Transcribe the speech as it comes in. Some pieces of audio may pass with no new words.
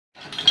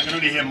can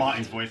only hear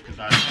Martin's voice because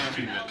I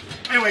do that.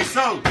 Anyway,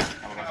 so.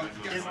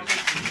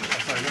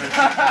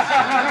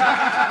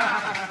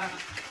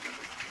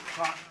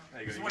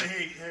 I just want to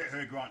hear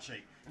her Grant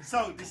shake.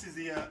 So this is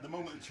the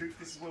moment of truth.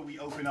 This is where we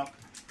open up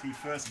the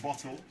first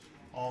bottle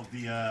of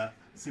the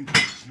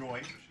Simple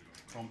Joy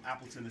from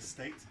Appleton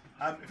Estate.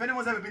 If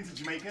anyone's ever been to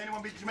Jamaica,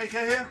 anyone been to Jamaica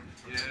here?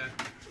 Yeah.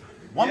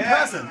 One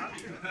person?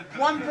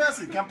 One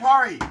person?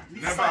 Campari?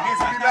 Lisa, here's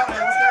a bit out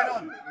there. What's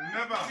going on?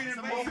 Never.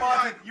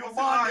 You're a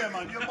born there,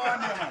 man. You're born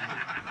there, man.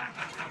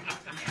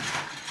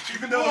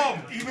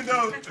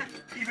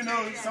 Even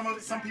though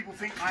some people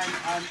think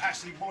I'm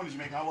actually born in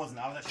Jamaica, I wasn't.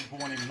 I was actually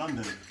born in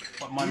London.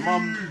 But my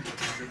mum,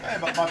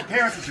 but my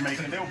parents are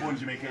Jamaican. They were born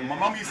in Jamaica. And my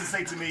mum used to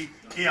say to me,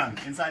 Ian,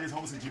 inside this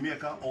house in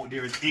Jamaica, oh,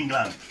 there is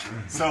England.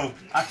 So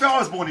I felt I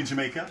was born in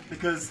Jamaica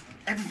because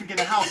everything in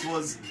the house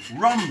was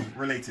rum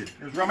related.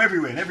 There was rum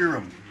everywhere, in every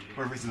room.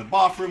 Whether it's in the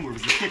bathroom, whether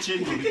it's in the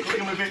kitchen, whether it's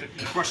cooking with it,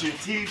 brushing your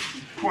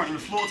teeth, pouring it on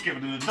the floor to get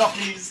rid of the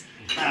duffies.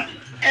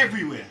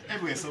 Everywhere.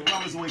 So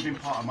rum has always been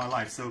part of my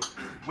life. So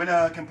when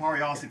Campari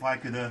asked if I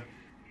could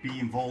be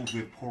involved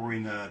with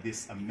pouring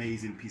this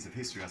amazing piece of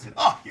history, I said,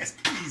 oh, yes,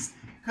 please.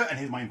 And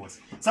here's my invoice.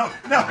 So,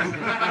 no. No,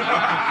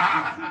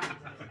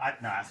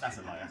 that's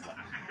a lie. That's a lie.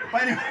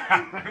 But anyway.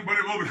 But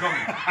it will be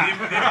coming.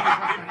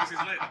 The invoice is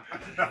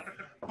later.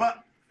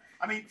 But,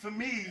 I mean, for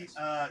me,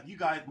 you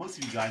guys, most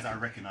of you guys I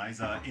recognize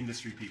are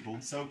industry people.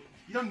 So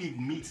you don't need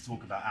me to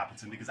talk about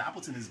Appleton because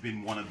Appleton has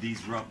been one of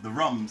these the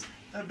rums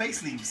that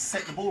basically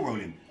set the ball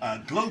rolling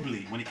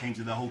globally when it came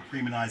to the whole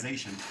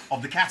premiumization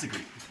of the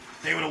category.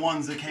 They were the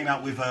ones that came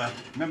out with,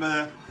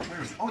 remember,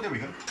 where is it? Oh, there we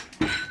go.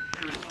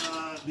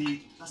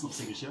 That's not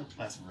signature,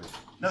 that's real.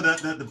 No,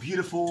 the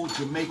beautiful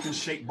Jamaican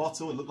shaped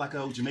bottle. It looked like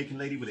an old Jamaican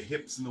lady with the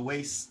hips and the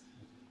waist.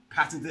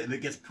 Patented, and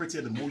it gets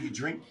prettier the more you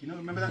drink. You know,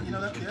 remember that? You know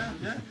that?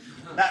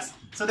 Yeah.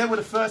 So they were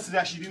the first to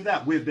actually do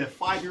that with their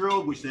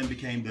 5-year-old, which then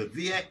became the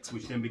VX,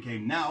 which then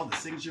became now the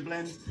signature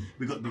blend.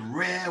 We got the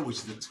Rare, which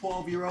is the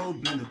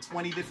 12-year-old blend of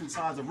 20 different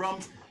sizes of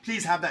rums.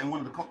 Please have that in one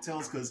of the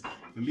cocktails because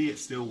for me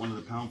it's still one of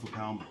the pound for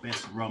pound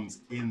best rums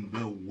in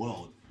the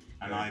world.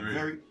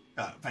 And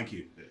thank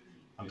you.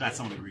 I'm glad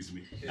someone agrees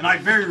with me. And I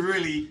very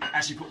rarely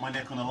actually put my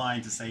neck on the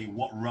line to say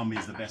what rum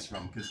is the best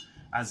rum because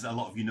as a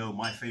lot of you know,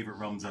 my favorite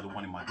rums are the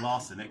one in my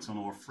glass, the next one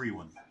or a free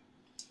one.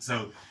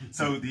 So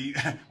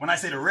when I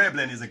say the Rare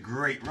blend is a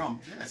great rum,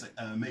 yeah, it's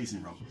an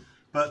amazing rum.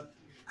 But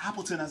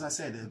Appleton, as I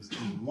said, is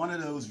one of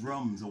those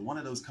rums or one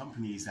of those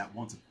companies that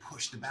want to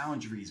push the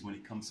boundaries when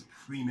it comes to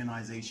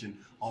premiumization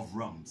of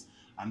rums.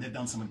 And they've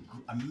done some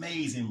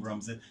amazing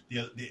rums.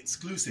 The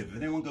exclusive,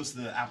 if anyone goes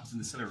to the Appleton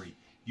distillery,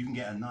 you can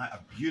get a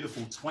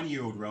beautiful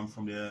 20-year-old rum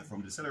from the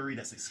distillery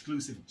that's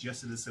exclusive just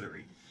to the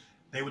distillery.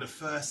 They were the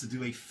first to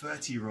do a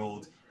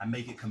 30-year-old and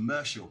make it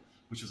commercial,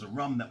 which was a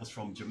rum that was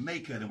from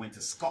Jamaica and went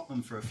to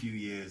Scotland for a few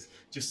years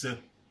just to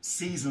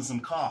season some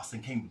casks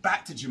and came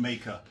back to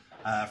Jamaica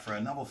for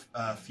another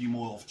few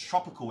more of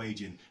tropical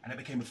aging, and it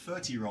became a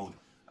 30-year-old.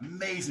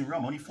 Amazing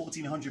rum, only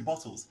 1,400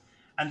 bottles.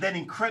 And then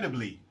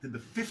incredibly, did the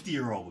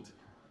 50-year-old,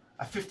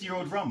 a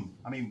 50-year-old rum.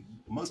 I mean,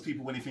 most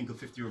people, when they think of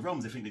 50-year-old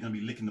rums, they think they're going to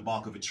be licking the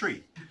bark of a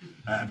tree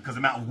because of the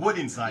amount of wood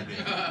inside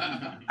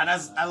there. And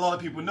as a lot of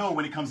people know,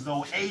 when it comes to the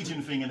whole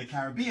aging thing in the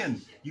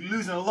Caribbean, you're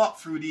losing a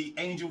lot through the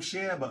angel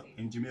share, but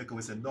in Jamaica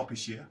we said doppy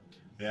share.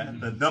 Yeah,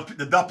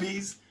 the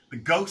duppies, the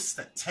ghosts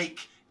that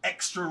take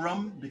extra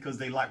rum because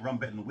they like rum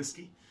better than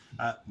whiskey.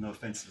 No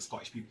offense to the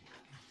Scottish people.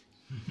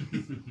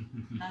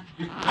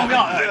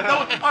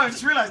 I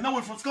just realised no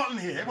one from Scotland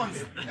here.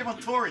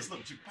 Everyone's tourists.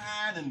 Look,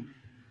 Japan and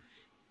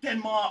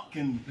Denmark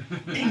and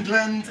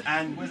England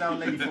and where's our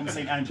lady from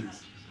St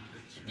Andrews?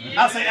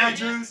 St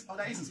Andrews. Oh,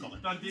 that isn't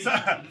Scotland. Dundee.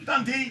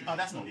 Dundee. Oh,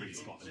 that's not really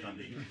Scotland.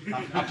 Dundee.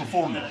 I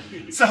performed there.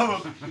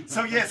 So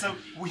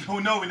we all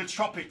know in the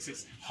tropics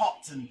it's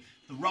hot and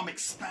the rum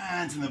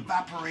expands and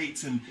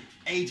evaporates and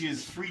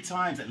ages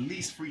at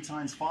least three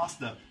times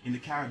faster in the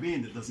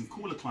Caribbean that does in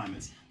cooler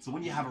climates. So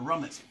when you have a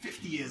rum that's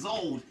 50 years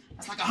old,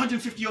 that's like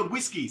 150-year-old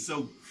whiskey.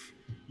 So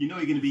you know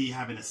you're going to be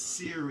having a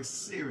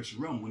serious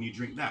rum when you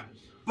drink that.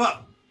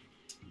 But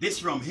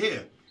this rum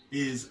here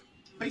is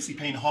basically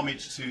paying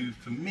homage to,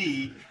 for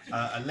me,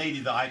 a lady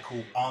that I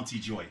call Auntie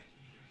Joy.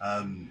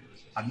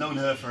 I've known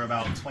her for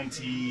about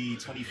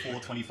 24,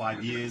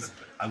 25 years.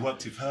 I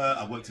worked with her.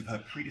 I worked with her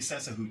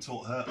predecessor who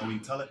taught her, Owen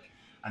Tulloch,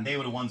 and they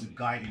were the ones who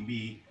guided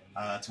me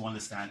to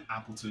understand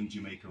Appleton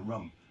Jamaica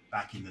rum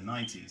back in the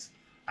 90s.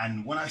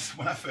 And when I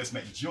first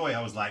met Joy,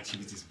 I was like, she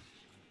was this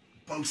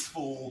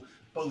boastful,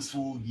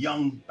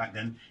 young, back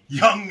then,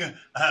 young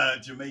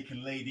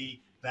Jamaican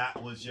lady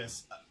that was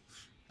just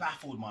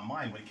baffled my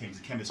mind when it came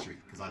to chemistry,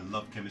 because I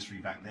loved chemistry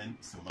back then,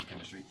 still love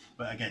chemistry.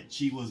 But again,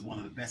 she was one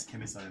of the best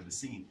chemists I've ever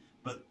seen.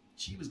 But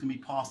she was going to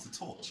be passed the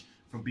torch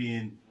from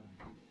being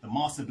the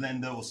master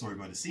blender, or sorry,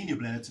 the senior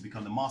blender to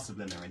become the master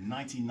blender. In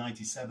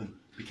 1997,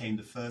 became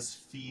the first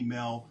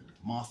female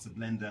master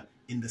blender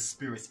in the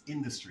spirits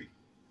industry.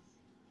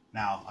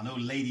 Now, I know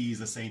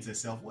ladies are saying to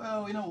themselves,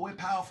 well, you know, we're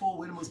powerful,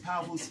 we're the most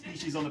powerful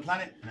species on the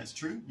planet, and that's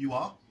true, you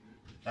are.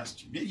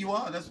 You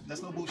are.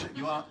 That's no bullshit.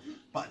 You are.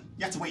 But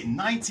you had to wait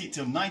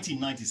till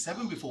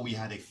 1997 before we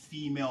had a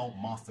female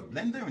master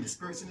blender in the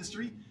spirits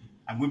industry,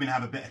 and women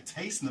have a better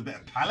taste and a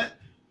better palate.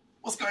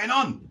 What's going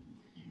on?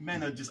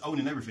 Men are just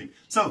owning everything.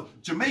 So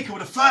Jamaica were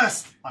the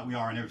first, like we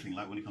are in everything,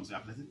 like when it comes to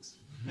athletics.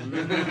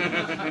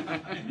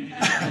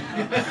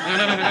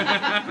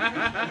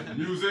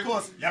 Music. Of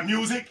course. Yeah,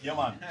 music. Yeah,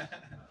 man.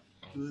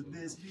 Could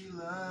this be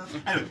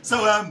love? Anyway,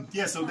 so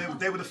yeah, so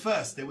they were the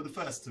first. They were the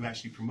first to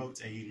actually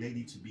promote a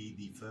lady to be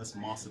the first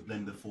master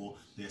blender for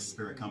their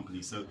spirit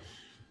company. So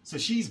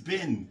she's actually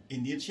been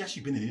in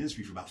the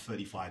industry for about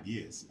 35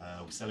 years.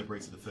 We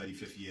celebrated the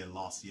 35th year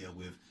last year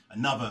with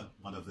another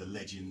one of the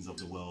legends of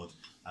the world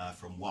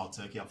from Wild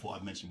Turkey. I thought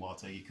I'd mention Wild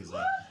Turkey because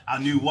our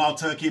new Wild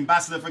Turkey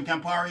ambassador from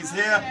Campari is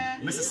here, yeah.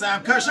 Mr.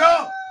 Sam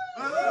Kershaw.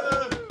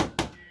 I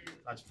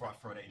just thought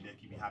I'd throw that in there,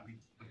 keep me happy.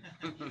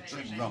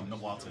 Drinking rum, not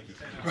Wild Turkey.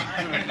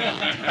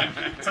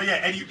 So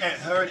yeah,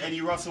 her and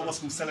Eddie Russell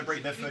also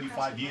celebrating their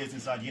 35 years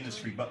inside the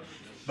industry.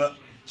 But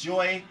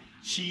Joy,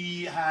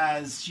 she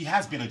has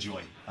been a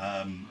joy.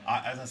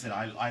 As I said,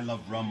 I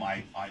love rum.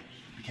 I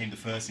became the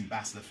first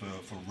ambassador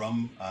for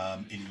rum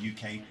in the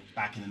UK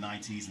back in the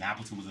 90s, and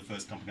Appleton was the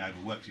first company I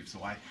ever worked with.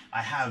 So I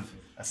have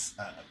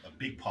a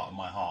big part of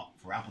my heart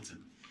for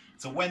Appleton.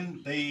 So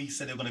when they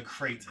said they were going to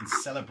create and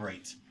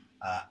celebrate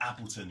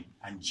Appleton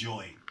and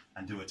Joy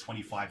and do a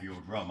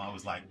 25-year-old rum, I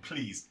was like,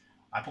 please.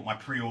 I put my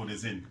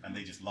pre-orders in, and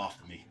they just laughed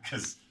at me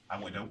because I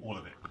wanted all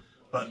of it.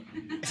 But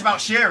it's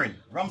about sharing.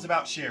 Rum's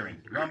about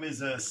sharing. Rum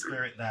is a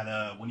spirit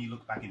that, when you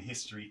look back in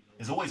history,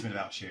 has always been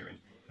about sharing.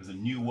 It was a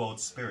New World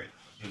spirit.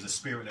 It was a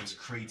spirit that was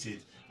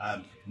created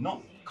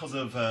not because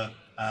of the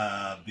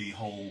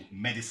whole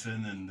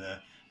medicine and the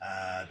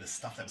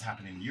stuff that was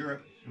happening in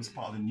Europe. It was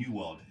part of the New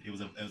World. It was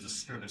a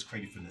spirit that was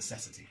created for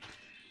necessity,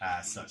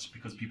 such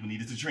because people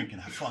needed to drink and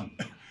have fun,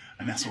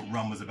 and that's what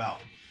rum was about.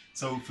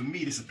 So for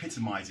me, this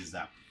epitomizes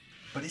that.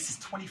 But this is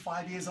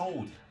 25 years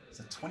old.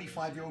 It's a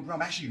 25-year-old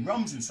rum. Actually,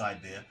 rum's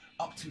inside there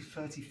up to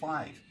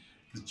 35.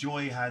 Because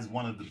Joy has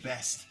one of the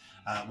best,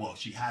 well,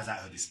 she has at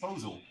her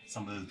disposal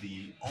some of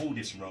the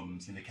oldest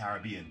rums in the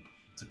Caribbean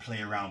to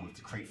play around with,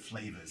 to create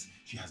flavors.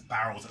 She has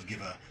barrels that give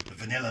her the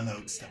vanilla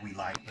notes that we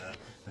like, the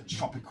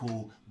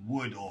tropical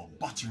wood or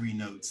buttery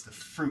notes, the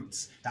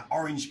fruits, that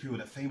orange peel,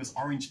 that famous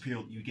orange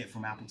peel you get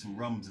from Appleton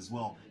rums as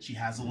well. She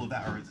has all of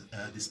that at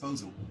her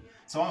disposal.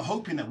 So I'm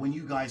hoping that when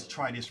you guys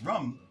try this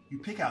rum, you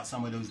pick out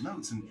some of those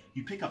notes and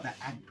you pick up that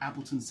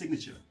Appleton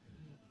signature.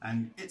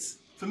 And it's,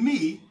 for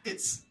me, I'd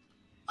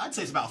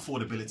say it's about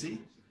affordability.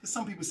 Because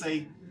some people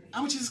say,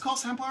 how much does this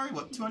cost, Campari?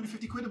 What,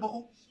 250 quid a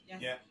bottle?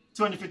 Yeah.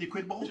 250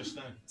 quid a bottle? Just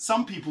now.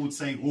 Some people would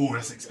say, oh,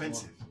 that's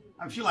expensive.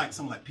 I feel like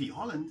someone like Pete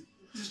Holland,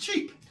 this is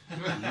cheap.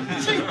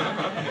 Cheap.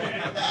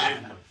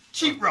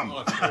 Cheap rum.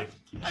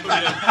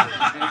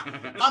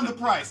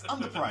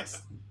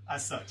 Underpriced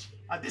as such.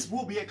 This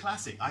will be a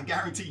classic. I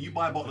guarantee you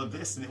buy a bottle of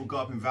this and it will go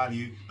up in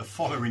value the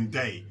following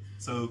day.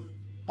 So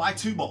buy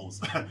 2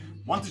 bottles.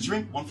 One to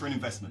drink, one for an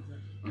investment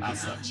as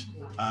such.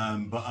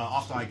 But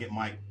after I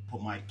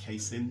put my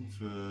case in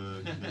for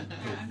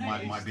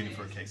my bidding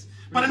for a case.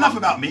 But enough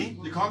about me.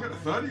 You can't get a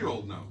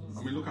 30-year-old now.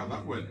 I mean, look how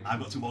that went. I've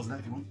got 2 bottles of that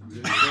if you want.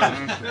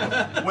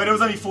 Well, there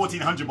was only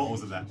 1,400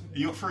 bottles of that.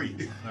 You got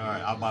 3. All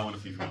right, I'll buy one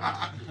of you.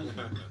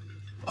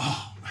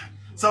 Oh,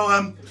 so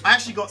I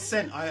actually got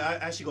sent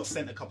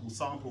a couple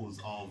samples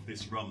of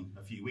this rum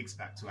a few weeks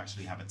back to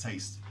actually have a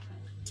taste.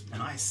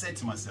 And I said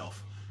to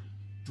myself,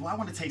 do I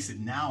want to taste it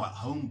now at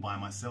home by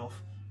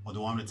myself, or do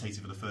I want to taste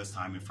it for the first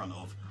time in front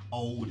of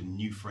old and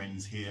new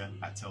friends here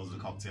at Tales of the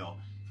Cocktail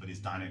for this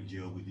dynamic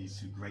duo with these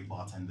 2 great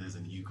bartenders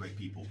and you great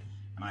people?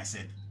 And I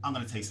said, I'm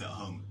going to taste it at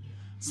home.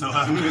 So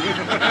I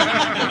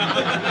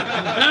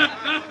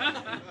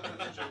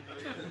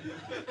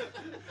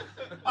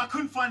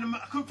couldn't find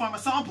my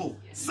sample,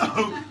 so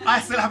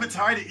I still haven't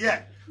tried it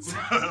yet. So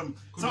I'm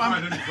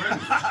find any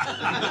friends.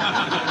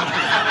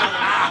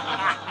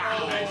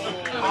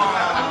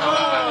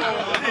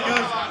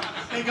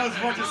 There goes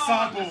Roger's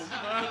sample.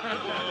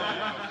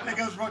 There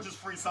goes Roger's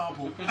free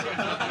sample.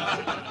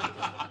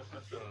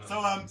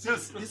 So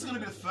this is going to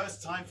be the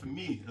first time for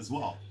me as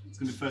well. It's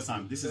going to be the first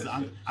time.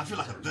 I feel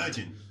like a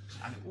virgin.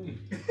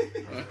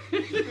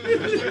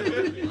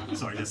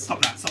 Sorry, just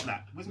stop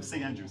that. Where's Mr.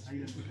 St. Andrews? How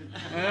you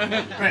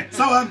doing? Great.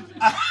 So I'm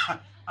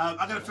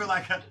gonna feel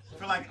like a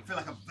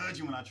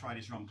virgin when I try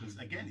this rum, because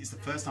again, it's the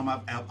first time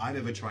I've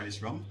ever tried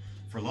this rum.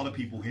 For a lot of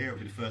people here, it'll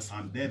be the first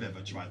time they've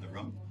ever tried the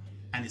rum,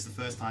 and it's the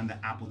first time that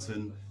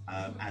Appleton,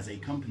 as a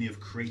company, have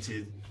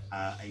created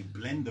a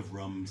blend of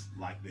rums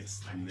like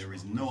this, and there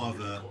is no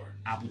other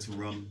Appleton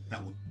rum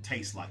that will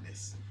taste like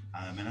this.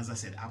 And as I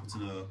said,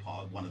 Appleton are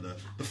part of one of the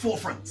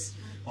forefronts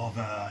of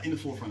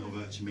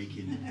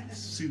Jamaican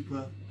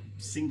super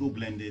single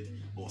blended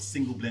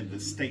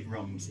estate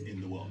rums in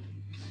the world.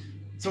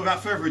 So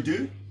without further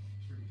ado,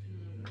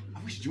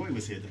 I wish Joy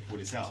was here to pour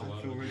this out.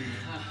 I feel really,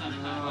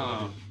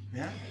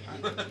 yeah.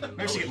 Maybe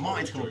we should get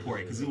Martin to come and pour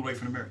it because he's all the way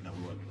from America. No,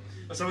 we won't.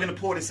 So we're going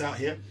to pour this out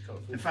here.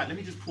 In fact, let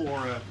me just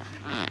pour.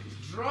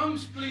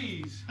 Drums,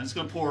 please. I'm just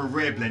going to pour a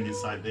rare blend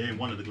inside there in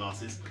one of the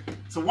glasses.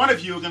 So one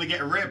of you are going to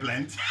get a rare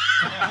blend.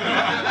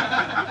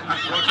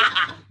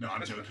 No,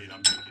 I'm joking.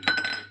 I'm joking.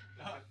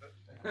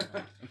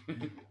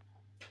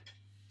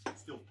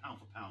 Still pound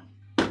for pound,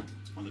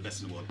 one of the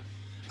best in the world.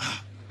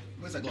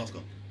 Where's that glass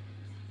gone?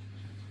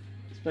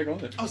 It's back on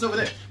there. Oh, it's over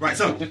there. Right.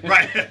 So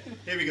right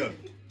here we go.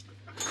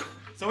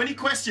 So any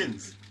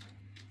questions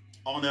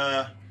on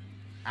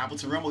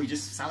Appleton rum, or you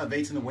just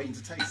salivating and waiting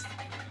to taste?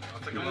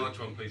 I'll take a large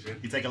one, please. Ian.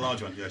 You take a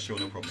large one. Yeah, sure,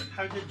 no problem.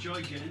 How did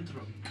Joy get into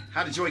rum?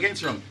 How did Joy get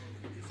into rum?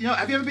 You know,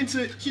 have you ever been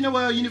to? Do you know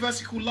a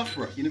university called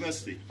Loughborough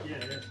University?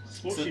 Yeah.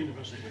 Sports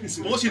University.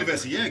 Sports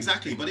University, yeah,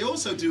 exactly. But they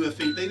also do a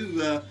thing. They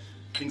do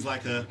things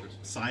like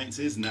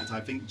sciences and that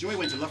type of thing. Joy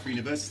went to Loughborough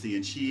University,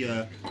 and she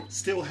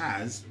still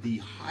has the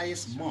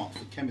highest mark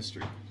for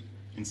chemistry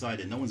inside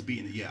it. No one's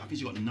beaten it yet. I think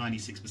she got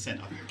 96%.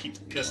 I keep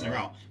cursing her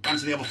out. Down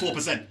to the other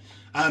 4%.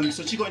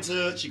 So she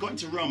got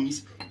into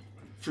rums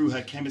through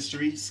her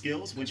chemistry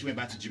skills. When she went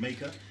back to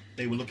Jamaica,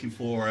 they were looking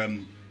for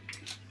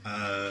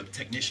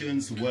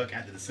technicians to work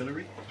at the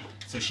distillery.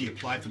 So she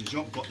applied for the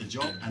job, got the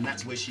job, and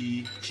that's where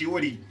she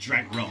already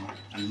drank rum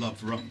and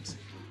loved rums.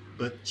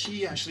 But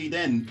she actually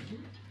then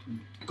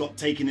got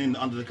taken in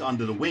under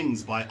the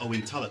wings by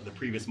Owen Tullett, the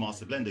previous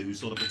master blender, who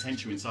saw the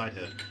potential inside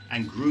her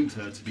and groomed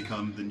her to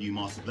become the new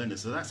master blender.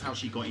 So that's how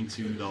she got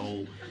into the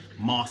whole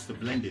master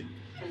blending.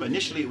 But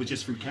initially it was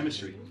just through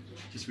chemistry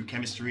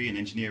and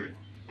engineering.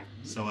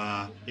 So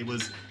it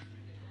was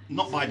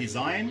not by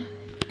design,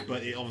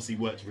 but it obviously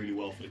worked really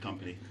well for the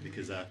company,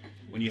 because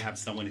when you have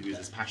someone who is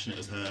as passionate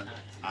as her,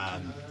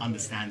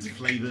 understands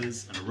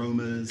flavors and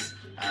aromas,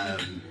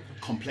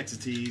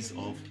 complexities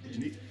of. Did you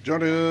need? Do you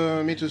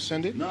want me to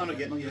send it? No, not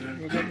yet.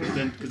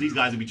 Because these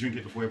guys will be drinking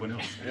it before everyone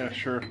else. Yeah,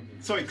 sure.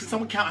 Sorry, could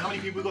someone count how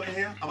many people we got in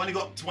here? I've only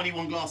got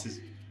 21 glasses.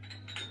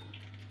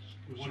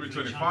 Should be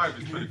 25.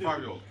 It's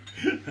 25-year-old.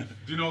 Do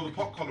you know the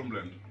pot column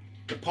blend?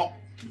 The pot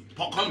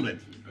column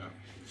blend. Yeah.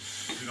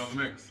 Do you know the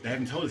mix? They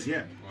haven't told us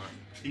yet. Right.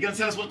 You gonna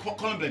tell us what pot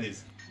column blend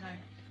is? No.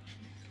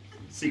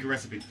 Secret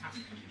recipe.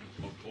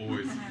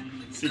 Always.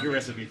 Secret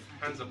recipe.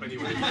 Hands up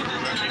anyway. Who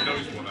actually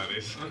knows what that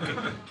is?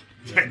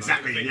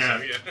 Exactly. Yeah.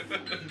 So, yeah.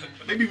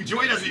 Maybe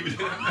Joy doesn't even.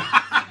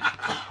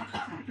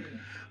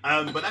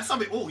 But that's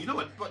something. Oh, you know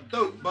what?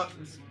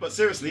 But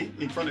seriously,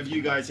 in front of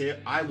you guys here,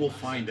 I will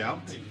find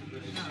out.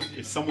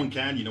 If someone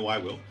can, you know I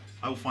will.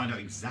 I will find out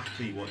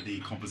exactly what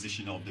the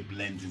composition of the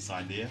blend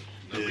inside there,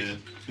 the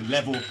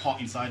level of pot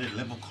inside it, the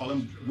level of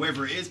column,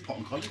 wherever it is, pot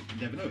and column.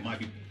 You never know. It might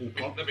be all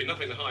pot. There'd be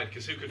nothing to hide,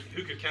 because who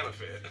could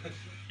counterfeit it?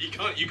 You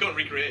can't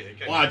recreate it.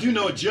 Can Well, I do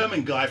know a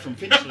German guy from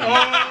Finchley. Sorry.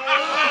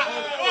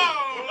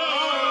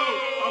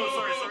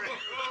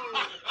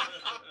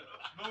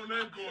 No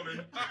name calling.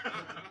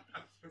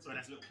 Sorry,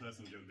 that's a little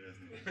personal joke there,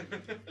 isn't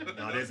it?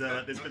 No,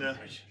 there's been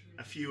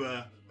a few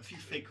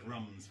fake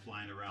rums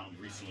flying around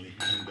recently,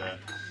 and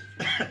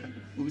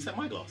ooh, is that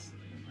my glass?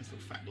 Nice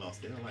little fat glass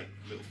there. I like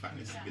little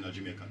fatness, you know,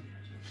 Jamaican.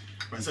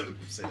 Right, so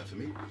say that for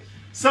me.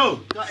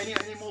 So, got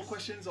any more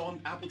questions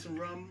on Appleton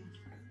rum,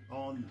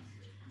 on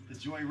the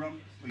Joy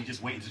rum, or are you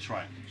just waiting to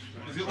try it?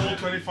 Is it all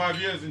 25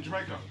 years in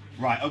Jamaica?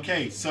 Right,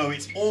 okay, so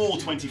it's all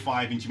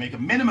 25 in Jamaica,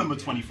 minimum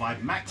of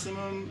 25,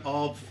 maximum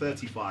of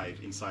 35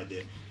 inside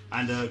there.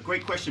 And a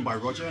great question by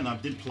Roger, and I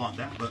did plant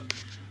that, but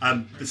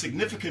the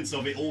significance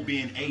of it all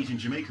being aged in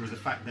Jamaica is the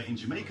fact that in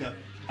Jamaica,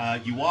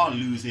 you are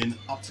losing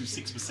up to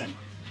 6%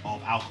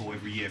 of alcohol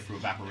every year through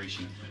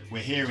evaporation.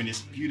 We're here in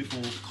this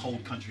beautiful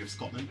cold country of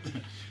Scotland.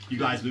 You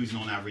guys losing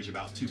on average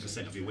about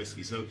 2% of your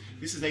whiskey. So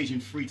this is aging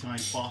 3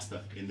 times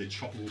faster in the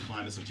tropical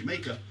climates of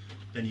Jamaica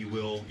than you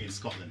will in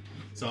Scotland.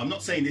 So I'm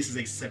not saying this is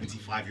a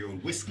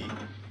 75-year-old whiskey,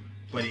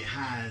 but it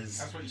has.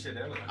 That's what you said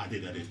earlier. I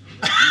did.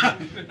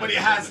 But it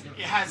has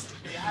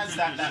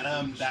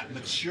that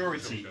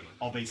maturity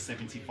of a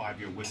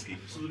 75-year-old whiskey.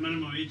 So the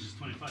minimum age is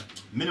 25.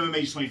 Minimum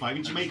age 25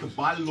 in Jamaica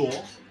by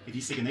law. If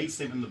you stick an 8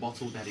 cent in the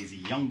bottle, that is the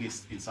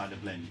youngest inside the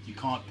blend. You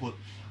can't put.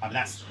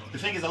 That's the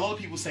thing is, a lot of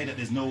people say that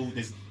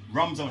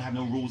rums don't have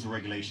no rules or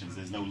regulations.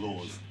 There's no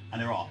laws,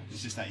 and there are.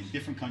 It's just that in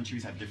different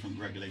countries have different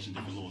regulations,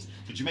 different laws.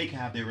 So Jamaica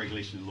have their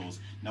regulations and laws.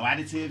 No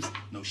additives,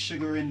 no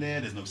sugar in there.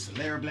 There's no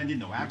Solera blending,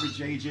 no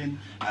average aging.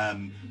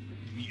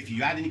 If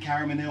you add any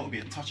caramel in there, it'll be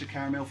a touch of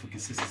caramel for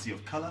consistency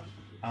of color.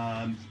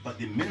 But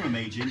the minimum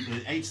aging,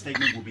 the age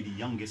statement will be the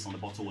youngest on the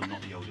bottle and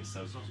not the oldest.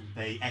 So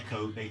they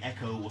echo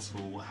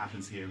what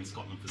happens here in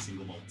Scotland for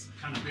single malts.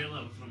 Can it be a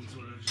little from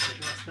sort of just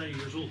like that's 30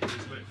 years old,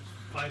 there's about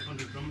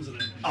 500 grams in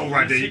it. Oh,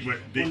 right, there you go.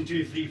 1,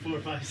 2, 3, 4,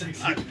 5, 6,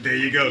 7. There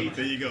you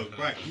go.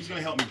 Right, who's going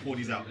to help me pour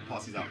these out,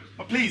 pass these out?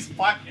 But please,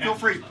 feel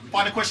free,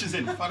 find the questions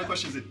in.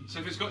 So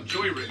if it's got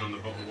Joy written on the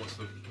bottle,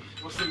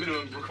 what's the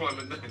minimum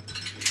requirement then?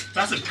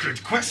 That's a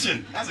good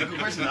question. I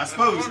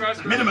suppose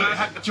minimum.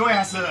 Joy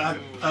has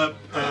to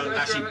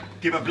actually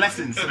give her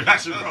blessings to the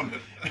actual rum,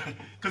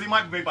 because he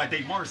might be made by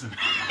Dave Morrison.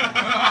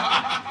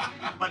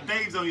 But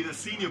Dave's only the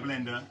senior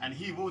blender, and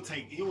he will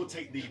take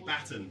the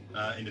baton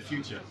in the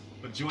future.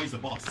 But Joy's the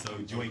boss, so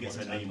Joy gets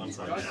her name on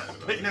side.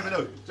 But you never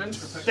know.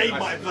 Dave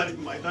might have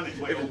done it.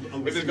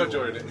 If it's got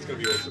joy in it, it's going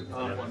to be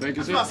awesome. Thank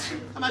you, sir. Plus,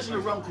 imagine a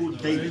rum called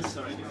David.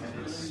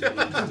 It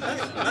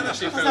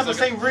doesn't have the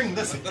same ring,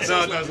 does it? No, it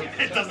doesn't.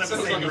 It doesn't have the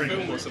same ring.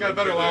 It's got a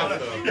better laugh,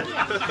 though.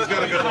 It's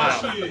got a good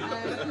laugh.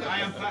 I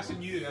am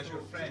passing you as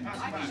your friend.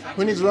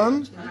 Who needs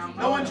rum?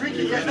 No one drink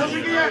it yet. Don't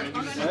drink it yet.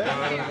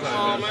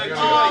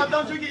 Oh,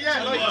 Don't drink it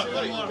yet.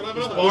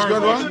 Who's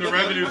got rum? The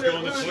revenues go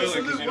on the toilet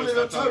because you don't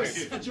stop talking.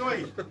 For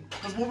Joy.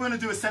 Because what we're going to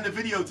do is send a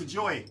video to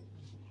Joy.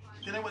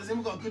 You know what?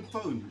 We've got a good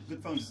phone.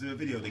 Good phone to do a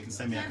video they can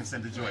send me. I can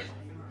send to Joy.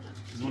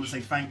 Just want to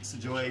say thanks to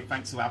Joy,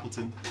 thanks to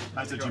Appleton,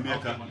 thanks to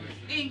Jamaica.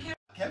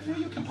 Careful,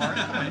 you can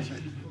party. Come on.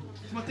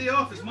 It's my day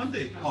off. It's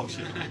Monday. Oh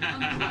shit.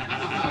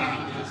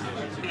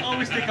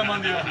 Always take a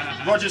Monday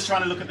off. Roger's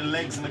trying to look at the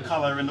legs and the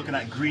colour and looking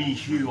at greeny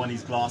hue on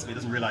his glass, but he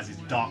doesn't realise it's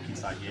dark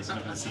inside here, so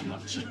he's not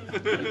going to see much.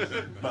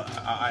 But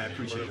I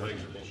appreciate it.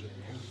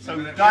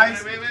 So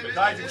guys,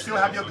 if you still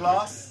have your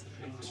glass,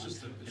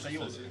 is that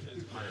yours?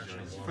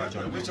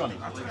 Where's Johnny?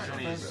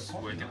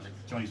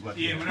 Johnny's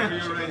working. Yeah, whenever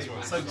you're ready.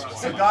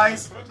 So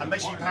guys, and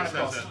make sure you pan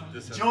across.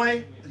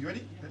 Joy, are you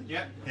ready?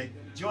 Yeah. Okay.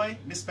 Joy,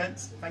 Miss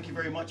Spence, thank you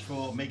very much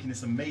for making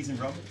this amazing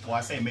rum. Well,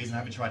 I say amazing, I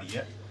haven't tried it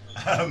yet.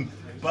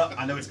 But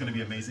I know it's going to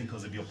be amazing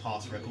because of your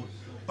past record.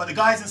 But the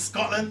guys in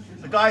Scotland,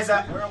 the guys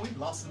at, where are we?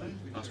 Last Saloon?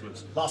 Last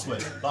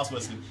Word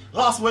Saloon.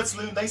 Last Word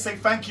Saloon, they say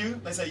thank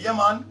you. They say, yeah,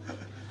 man.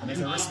 And they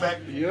say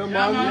respect. Yeah,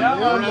 man. Yeah,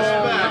 man.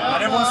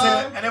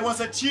 And everyone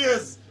said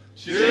cheers.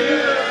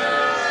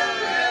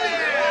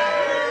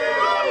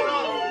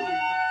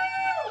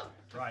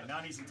 Right, now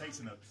I need some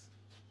tasting notes.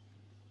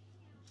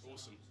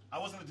 Awesome. I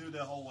was going to do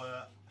the whole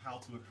how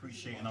to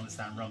appreciate and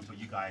understand rum, but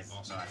you guys know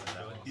I said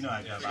that. You know how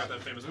I go about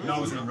it. You know I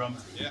was in rum.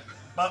 Yeah.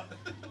 But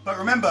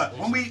remember,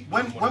 when we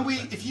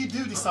if you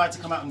do decide to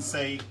come out and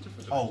say,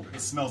 oh,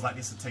 it smells like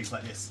this, it tastes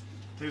like this,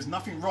 there's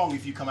nothing wrong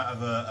if you come out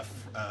of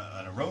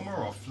an aroma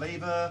or a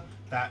flavour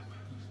that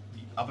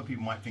other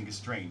people might think is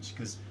strange,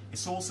 because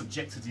it's all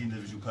subjective to the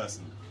individual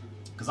person.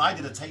 Because I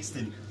did a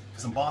tasting for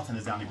some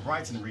bartenders down in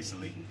Brighton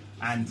recently,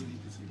 and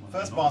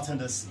first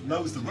bartender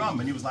knows the rum,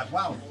 and he was like,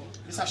 wow,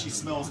 this actually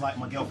smells like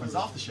my girlfriend's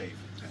aftershave.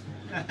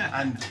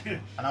 And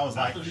I was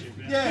like,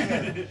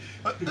 yeah.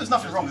 But there's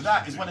nothing wrong with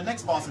that. Is when the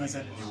next bartender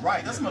said, you're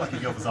right, it does smell like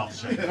your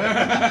girlfriend's aftershave.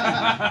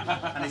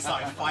 And they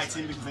started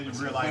fighting because they didn't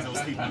realise they were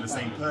sleeping with the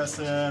same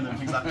person and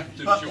things like that.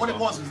 But what it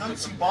was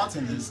those two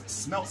bartenders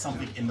smelt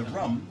something in the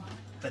rum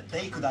that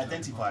they could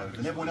identify with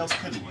and everyone else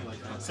couldn't.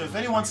 So if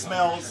anyone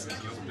smells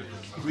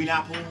green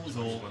apples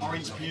or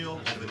orange peel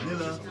or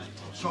vanilla,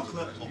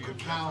 chocolate or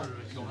cacao,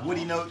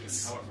 woody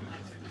notes,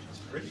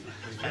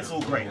 that's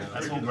all great.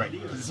 That's all great.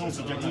 Because it's all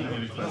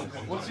subjective.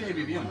 What's the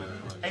ABV on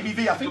that?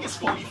 ABV, I think it's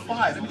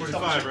 45.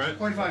 45, right?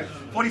 45.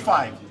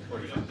 45.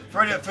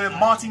 For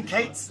Martin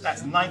Cates,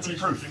 that's 90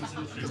 proof.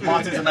 Because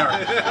Martin's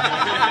American.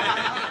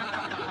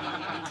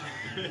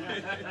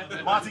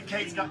 Martin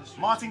Cates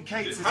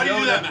is How do you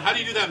do the that? owner. How do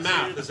you do that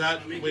math? Is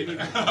that wait?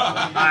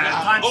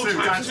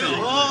 Times two.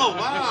 Oh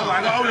wow!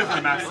 I got O-level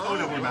in maths.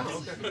 O-level in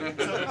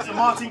maths. So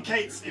Martin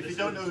Cates, if you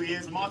don't know who he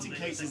is, Martin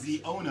Cates is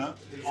the owner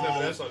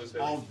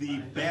of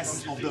the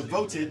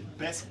voted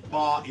best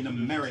bar in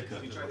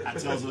America at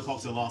Tales of the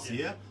Cocktail last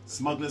year,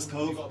 Smuggler's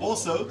Cove.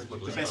 Also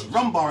the best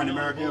rum bar in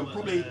America, and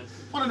probably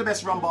one of the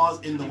best rum bars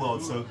in the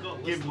world. So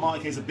give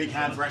Martin Cates a big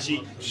hand for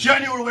actually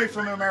journeying all the way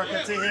from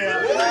America to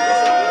here.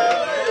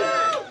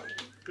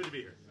 Good to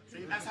be here.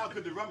 See, that's how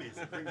good the rum is.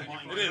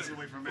 It is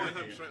away from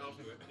America.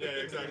 Yeah,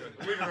 exactly.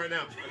 I'm leaving right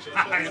now.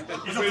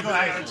 He's not going to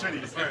have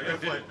Trinities.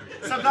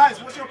 So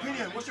guys, what's your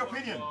opinion? What's your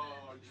opinion?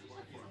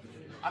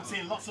 I'm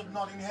seeing lots of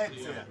nodding heads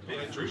here.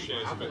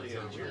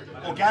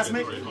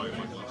 Orgasmic?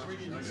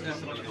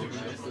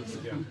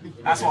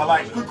 That's what I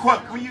like. Good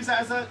quote. Can we use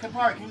that as a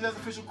comparative? Can we use that as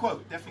an official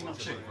quote? Definitely not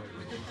shit.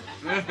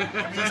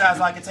 Can we use that as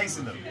like a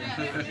tasting note?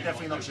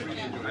 Definitely not shit.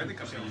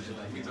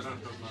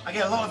 I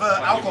get a lot of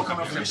alcohol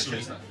coming off from this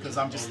shit because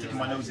I'm just sticking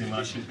my nose in when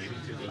I should be.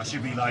 I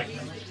should be like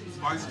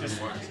just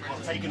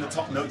taking the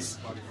top notes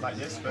like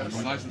this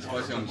first. Nice and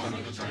spicy on the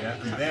tongue. Yeah,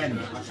 and then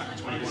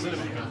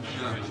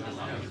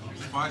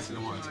Spicy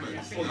than what I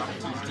expected.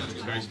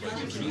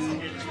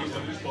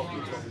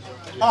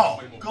 oh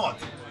god.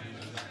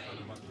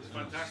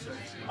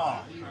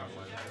 Oh.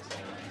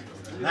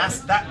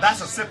 That's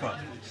a sipper.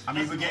 I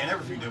mean, we're getting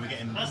everything there. We're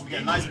getting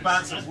a nice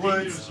balance of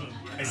woods.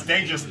 It's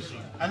dangerous.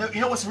 And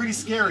you know what's really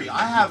scary?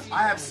 I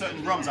have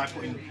certain rums I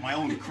put in my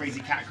own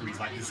crazy categories,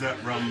 like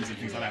dessert rums and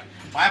things like that.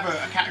 I have a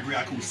category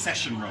I call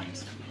session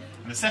rums.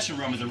 And a session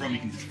rum is a rum you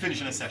can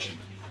finish in a session.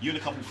 You and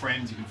a couple of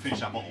friends, you can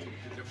finish that bottle.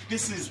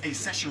 This is a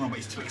session rum, but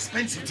it's too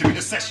expensive to be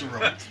a session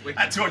rum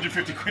at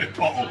 250 quid a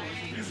bottle.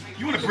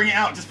 You want to bring it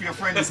out just for your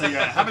friend and say,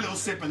 yeah, have a little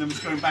sip and then it's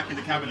going back in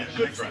the cabinet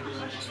the next time.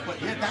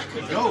 But yeah, that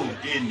could go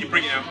in. You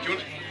bring it out. Do you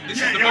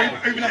This is the bottle.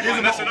 Even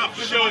that, That's enough.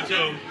 Sure,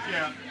 Joe.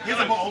 Yeah, here's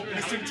a bottle,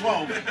 missing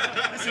 12.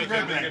 Missing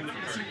red blend.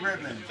 Missing red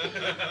blend.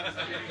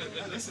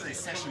 Oh, this is a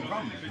session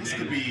rum. This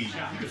could be,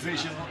 you could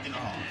finish it in,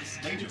 oh, it's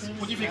dangerous.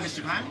 What do you think,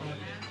 Mr. Pan?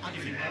 How do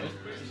you think?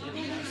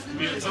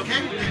 It's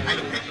okay?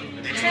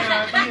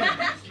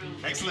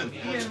 Excellent.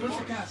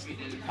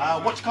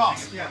 What's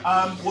cask?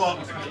 Well,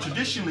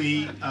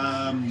 traditionally,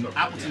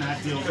 Appleton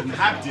had deals and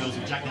have deals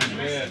with Jack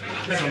Daniels.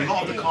 So a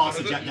lot of the casks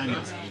are Jack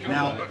Daniels.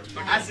 Now,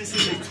 as this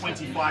is a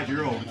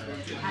 25-year-old,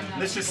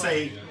 let's just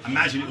say,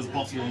 imagine it was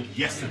bottled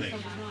yesterday.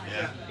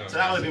 Yeah. So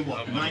that would have been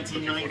what,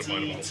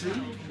 1992?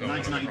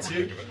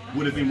 1992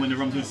 would have been when the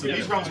rums were. So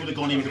these rums would have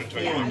gone in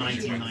before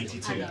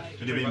 1992. It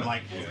would have been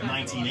like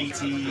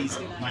 1980s,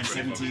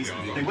 1970s.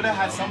 They would have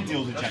had some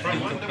deals with Jack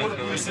Daniels. They would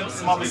have used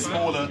some other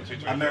smaller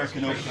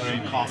American oak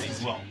casks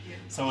as well.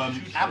 So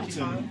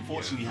Appleton,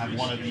 fortunately, had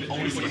one of the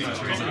oldest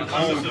inventories of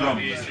old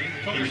rums in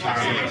the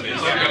Caribbean.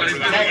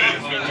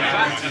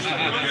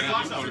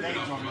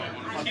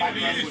 Back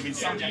then, would be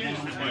some Jack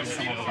Daniels, maybe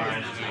some other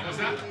barrels.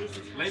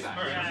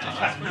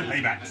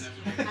 Laybacks.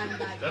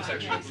 That's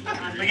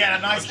actually. We get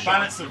a nice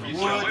balance of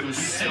wood and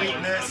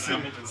sweetness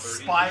and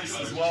spice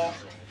as well.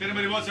 If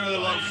anybody wants another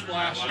little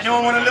splash.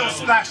 Anyone want a little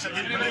splash that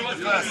didn't believe the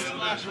first?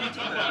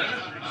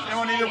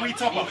 Anyone need a wee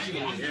top up?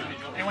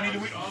 Anyone need a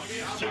wee?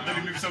 Shit, let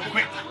me move so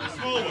quick.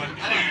 Small one.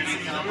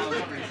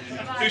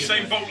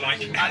 Usain Bolt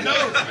like. I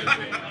know.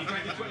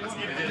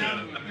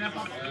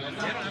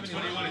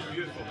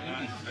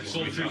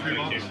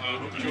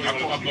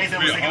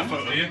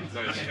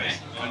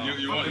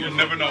 You'll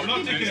never know.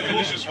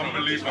 Delicious from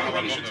Belize, but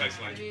what it should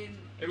taste like.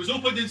 It was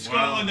opened in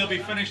Scotland, they'll be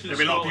finished in There'll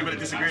be a lot of Scotland.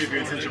 people that disagree with you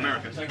in Central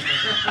America. I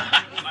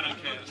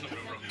don't care. That's not real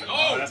wrong.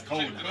 Oh, that's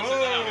cold.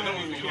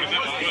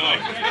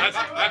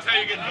 That's how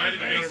you get invited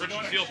to be on a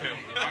Richard Seal Pale.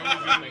 I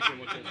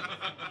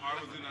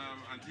was in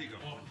Antigua.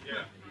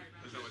 Yeah.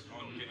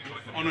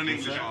 On an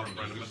English island.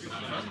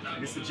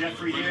 Mr.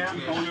 Jeffrey here,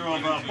 owner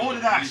of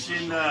Border Dash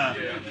in.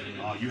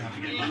 Oh, you have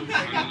to get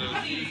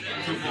that.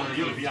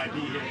 You're the VIP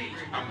here.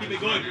 Keep it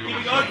going, keep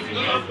it going.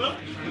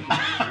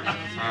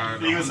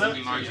 You go, sir?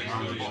 £90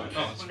 a bottle. Oh,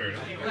 that's fair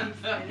enough.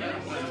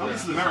 Oh,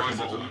 this is American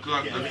bottle. It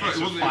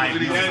wasn't Fine.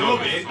 even Yeah, it will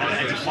be.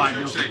 It's a fine.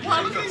 She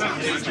told me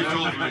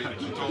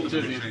to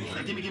change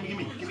it. Give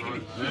me.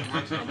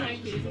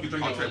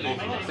 I'll take both.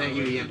 Thank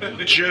you, Ian.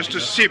 Just a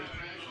sip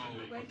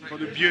for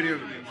the beauty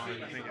of it.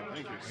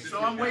 Thank you. So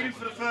I'm waiting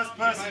for the first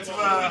person to. So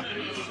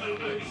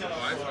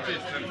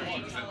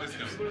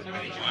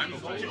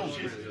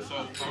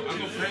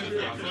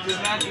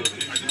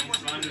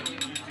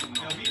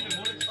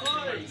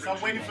So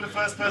I'm waiting for the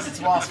first person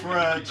to ask for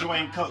a Joy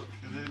and Coke.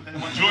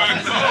 Joy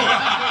and Coke.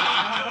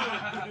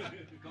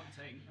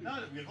 No,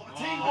 we've got a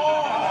team.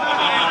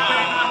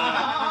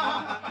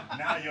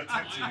 Now you're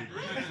tempting me.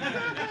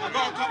 I've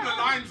got a couple of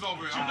lines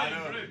over it. I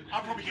know.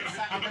 I'll probably get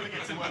sacked. I'm going to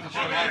get to work for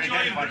Joy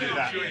again if I do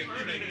that.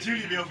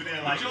 Julie be over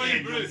there like,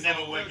 Ian, you're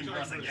never working for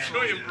us again.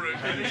 Joy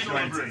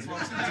and brew.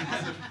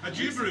 A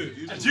Jew brew.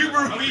 A Jew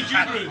brew. A wee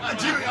Jew brew. A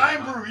Jew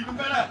iron brew, even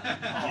better.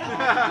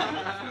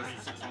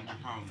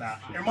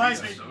 It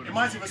reminds me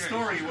of a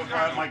story with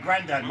my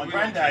granddad. My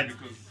granddad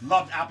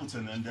loved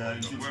Appleton and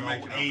he did some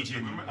old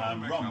aging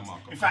rums.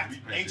 In fact,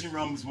 aging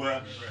rums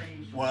were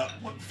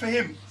for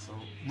him.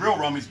 Real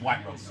rum is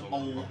white rum.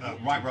 Old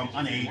white rum,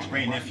 unaged,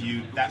 Ray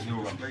Nephew, that's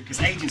real rum.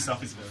 Because aging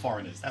stuff is for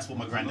foreigners. That's what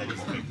my granddad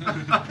used to do.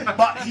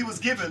 But he was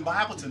given by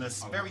Appleton a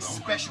very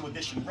special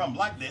edition rum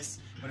like this,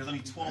 but there's only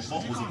 12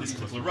 bottles of this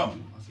particular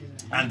rum.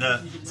 And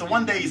so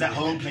one day he's at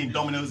home playing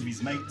dominoes with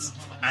his mates,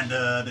 and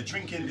they're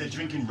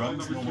drinking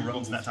rums, normal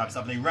rums and that type of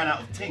stuff, and they ran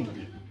out of ting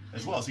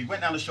as well. So he went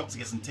down the shop to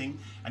get some ting,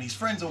 and his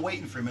friends are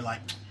waiting for him and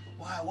like,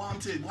 why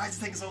is it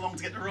taking so long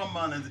to get the rum,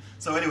 man? And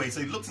so anyway,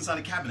 so he looked inside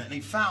the cabinet and he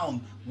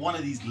found one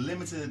of these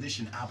limited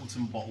edition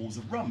Appleton bottles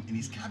of rum in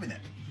his cabinet.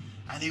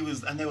 And they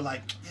were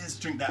like, yeah, let's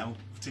drink that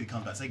until he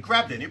comes back. So they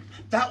grabbed it.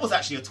 That was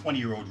actually a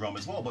 20-year-old rum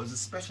as well, but it was a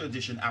special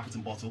edition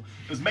Appleton bottle.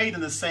 It was made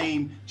in the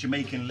same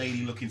Jamaican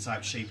lady-looking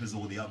type shape as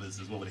all the others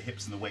as well, with the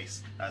hips and the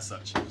waist as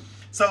such.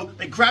 So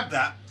they grabbed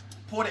that,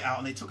 poured it out,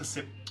 and they took a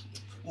sip.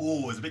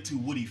 Oh, it was a bit too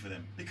woody for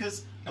them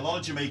because a lot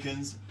of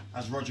Jamaicans,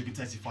 as Roger can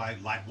testify,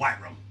 like white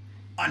rum.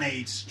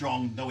 Unaged,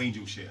 strong, no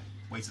angel share.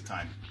 Waste of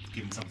time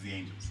giving some to the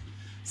angels.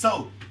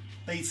 So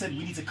they said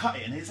we need to cut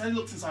it, and as they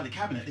looked inside the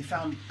cabinet, they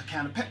found a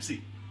can of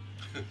Pepsi.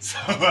 So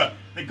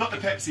they got the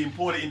Pepsi and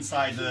poured it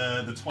inside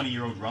the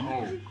 20-year-old rum.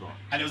 Oh, God.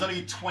 And there was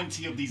only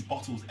 20 of these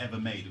bottles ever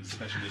made. It was a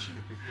special edition.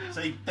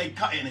 So they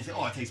cut it and they said,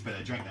 oh, it tastes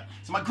better, drink that.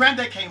 So my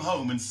granddad came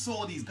home and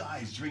saw these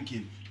guys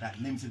drinking that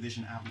limited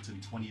edition Appleton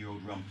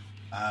 20-year-old rum.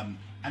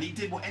 And he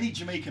did what any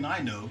Jamaican I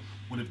know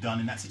would have done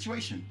in that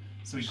situation.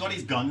 So he got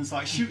his gun and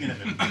started shooting at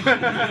them.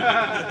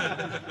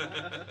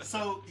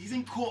 So he's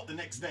in court the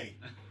next day.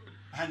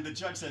 And the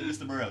judge said,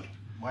 Mr. Burrell,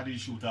 why did you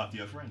shoot after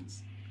your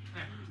friends?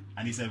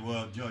 And he said,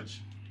 well,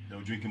 Judge, they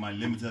were drinking my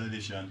limited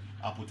edition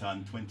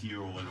Appleton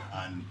 20-year-old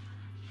and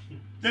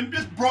them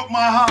just broke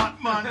my heart,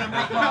 man. They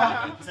broke my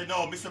heart. He said,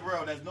 no, Mr.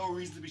 Burrell, there's no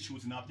reason to be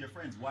shooting after your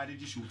friends. Why did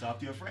you shoot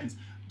after your friends?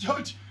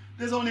 Judge,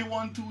 There's only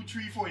 1, 2,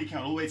 3, 4. You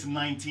count all the way to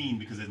 19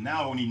 because there's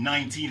now only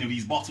 19 of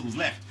these bottles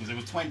left because there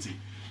was 20.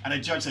 And the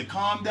judge said,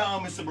 "Calm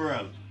down, Mr.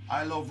 Burrell.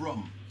 I love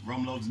rum.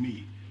 Rum loves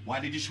me. Why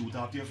did you shoot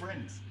after your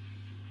friends?"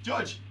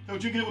 "Judge, they were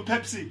drinking it with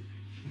Pepsi."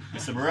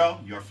 "Mr. Burrell,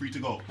 you are free to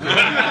go."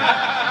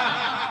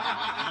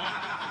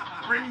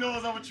 Bring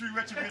those over 3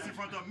 retrogrades in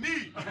front of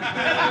me.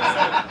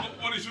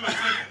 What he should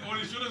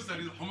have said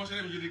is, how much of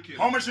them you did kill?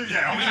 How much did they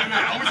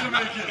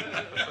kill?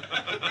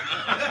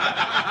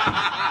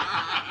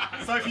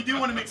 So if you do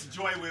want to mix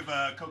joy with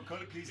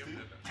Coca-Cola, please do. We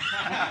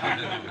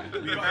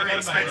have very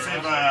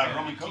expensive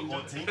rum and Coke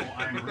or tea or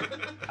iron brew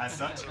as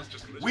such.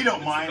 We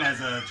don't mind as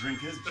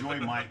drinkers. Joy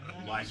might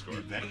like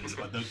the vets,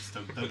 but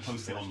don't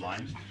post it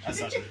online as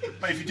such.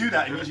 But if you do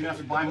that, it means you have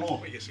to buy more,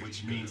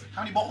 which means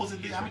how many bottles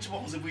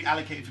have we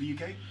allocated for the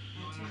UK?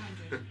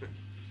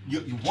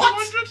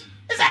 What? 200?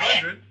 Is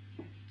that it?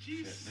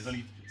 Jeez. There's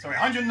only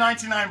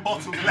 199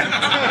 bottles left.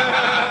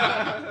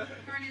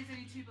 Currently, there's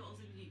only 2 bottles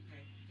in the UK.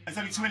 There's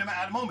only 2 in them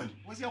at the moment.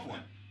 Where's the other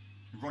one?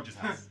 In Roger's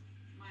house.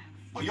 My house.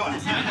 Oh, your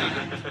house.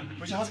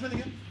 Where's your husband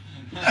again?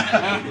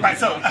 Right,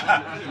 so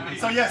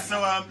yes,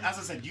 as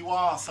I said, you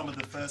are some of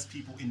the first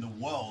people in the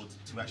world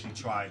to actually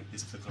try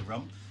this particular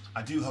rum.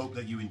 I do hope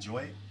that you enjoy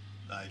it.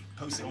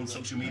 Post it on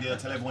social media,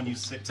 tell everyone you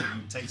sipped it,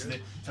 you tasted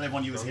it, tell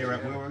everyone you was here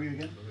at, where were you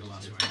again?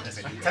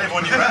 Tell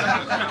everyone you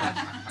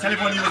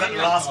were at the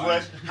last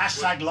word,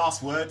 hashtag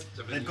last word.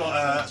 They've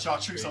got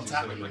chartreuse on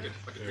tap.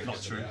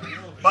 Not true.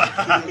 But,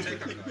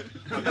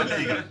 there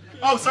you go.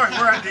 Oh, sorry,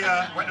 we're at the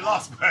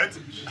last word.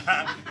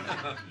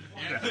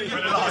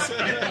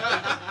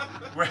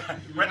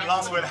 We're at the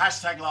last word,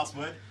 hashtag last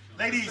word.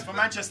 Ladies from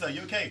Manchester,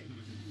 you okay?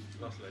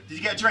 Did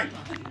you get a drink?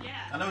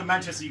 Yeah. I know in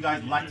Manchester you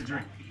guys like to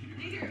drink.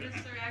 Neither of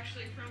us are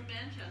actually from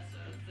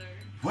Manchester, so...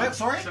 What?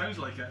 Sorry? Sounds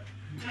like it.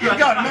 You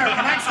got an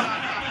American accent.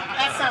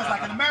 That sounds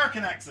like an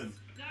American accent.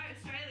 No,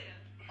 Australia.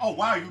 Oh,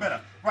 wow, even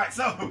better. Right,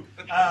 so we're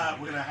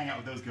going to hang out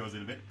with those girls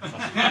in a bit.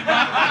 Australia,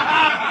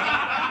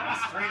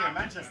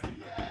 Manchester.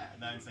 Yeah.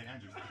 No, in St.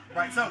 Andrews.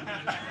 Right, so...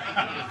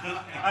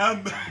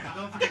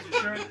 Don't forget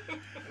your shirt.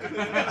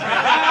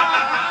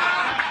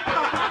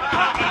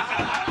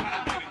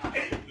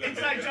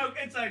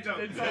 Inside joke.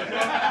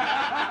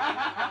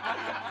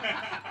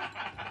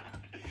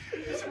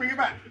 Just bring it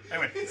back.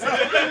 Anyway, so...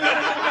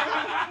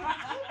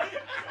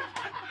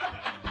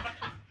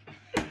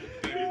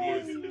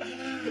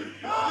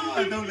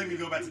 Oh, don't let me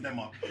go back to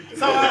Denmark.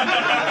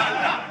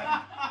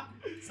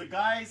 So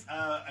guys,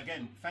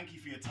 again, thank you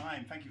for your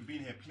time. Thank you for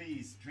being here.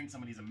 Please drink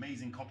some of these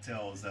amazing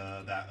cocktails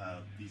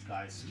that these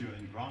guys, Stuart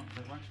and Grant, is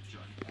that right?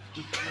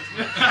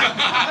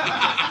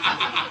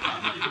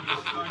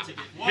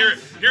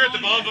 Here at the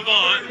Bon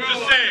Vivant,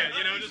 just say it,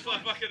 just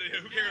fuck it,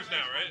 who cares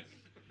now, right?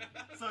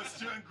 So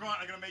Stuart and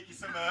Grant are going to make you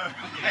some...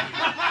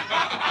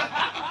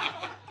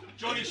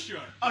 Johnny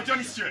Stewart. Oh,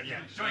 Johnny Stewart,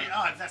 yeah. Johnny,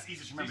 that's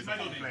easy to remember. He's a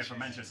football player from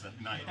Manchester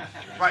United.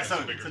 Right,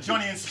 so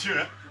Johnny and Stuart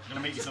are going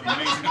to make you some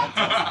amazing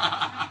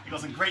cocktails. You've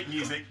got some great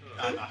music.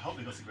 I hope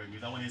they've got some great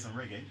music. I want to hear some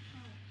reggae.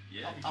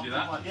 Yeah, you can do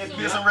that. Yeah,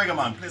 play some reggae,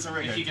 man. Play some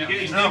reggae.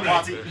 It's another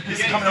party. This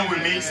is coming on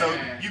with me, so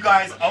you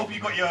guys, I hope you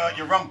got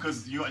your rum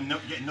because you're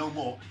getting no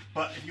more.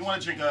 But if you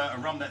want to drink a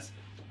rum that's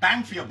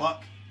bang for your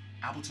buck,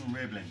 Appleton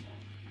Rare Blend.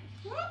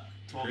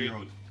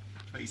 12-year-old,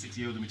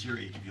 36-year-old of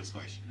maturity if you're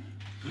Scottish.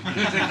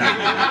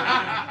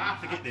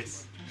 Forget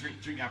this.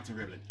 Drink Appleton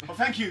Rare Blend. Well,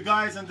 thank you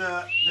guys, and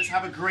let's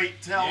have a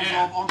great Tales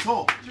of on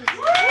tour.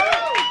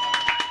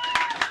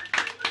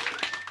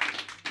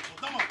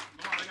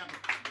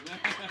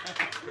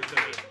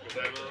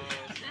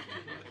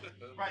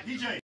 Right, DJ.